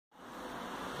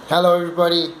Hello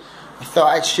everybody, I thought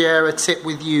I'd share a tip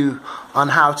with you on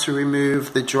how to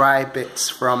remove the dry bits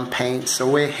from paint. So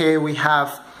we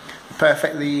have a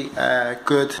perfectly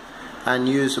good and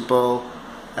usable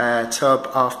tub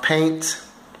of paint.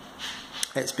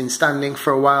 It's been standing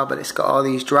for a while, but it's got all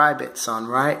these dry bits on,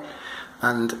 right?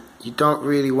 And you don't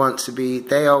really want to be,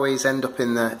 they always end up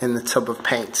in the tub of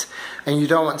paint, and you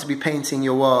don't want to be painting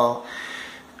your wall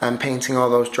and painting all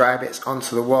those dry bits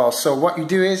onto the wall. So what you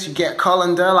do is you get a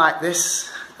colander like this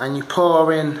and you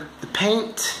pour in the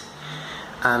paint,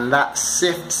 and that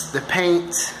sifts the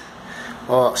paint,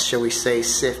 or shall we say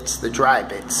sifts the dry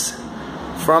bits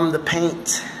from the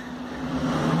paint,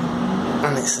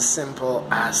 and it's as simple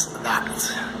as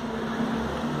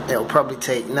that. It'll probably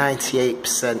take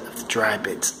 98% of the dry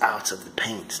bits out of the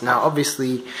paint. Now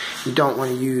obviously you don't want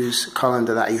to use a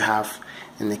colander that you have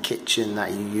in the kitchen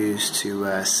that you use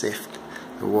to sift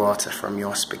the water from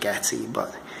your spaghetti,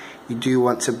 but you do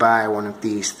want to buy one of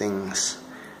these things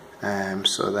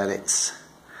so that it's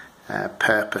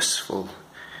purposeful,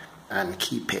 and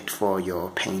keep it for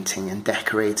your painting and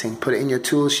decorating. Put it in your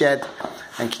tool shed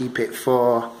and keep it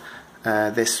for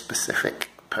this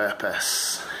specific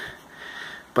purpose.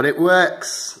 But it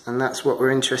works, and that's what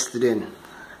we're interested in.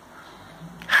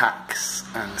 Hacks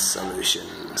and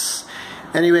solutions.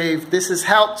 Anyway, if this has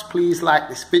helped, please like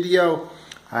this video.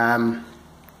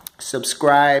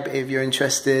 Subscribe if you're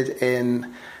interested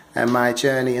in my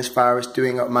journey as far as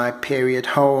doing up my period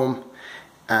home.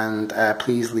 And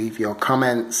please leave your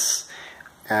comments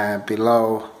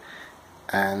below.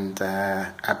 And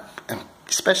I'm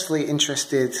especially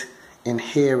interested in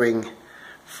hearing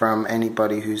from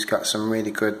anybody who's got some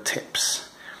really good tips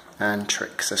and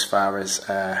tricks as far as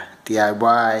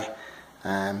DIY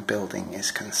building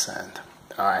is concerned.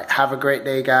 Alright, have a great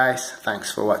day guys.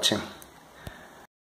 Thanks for watching.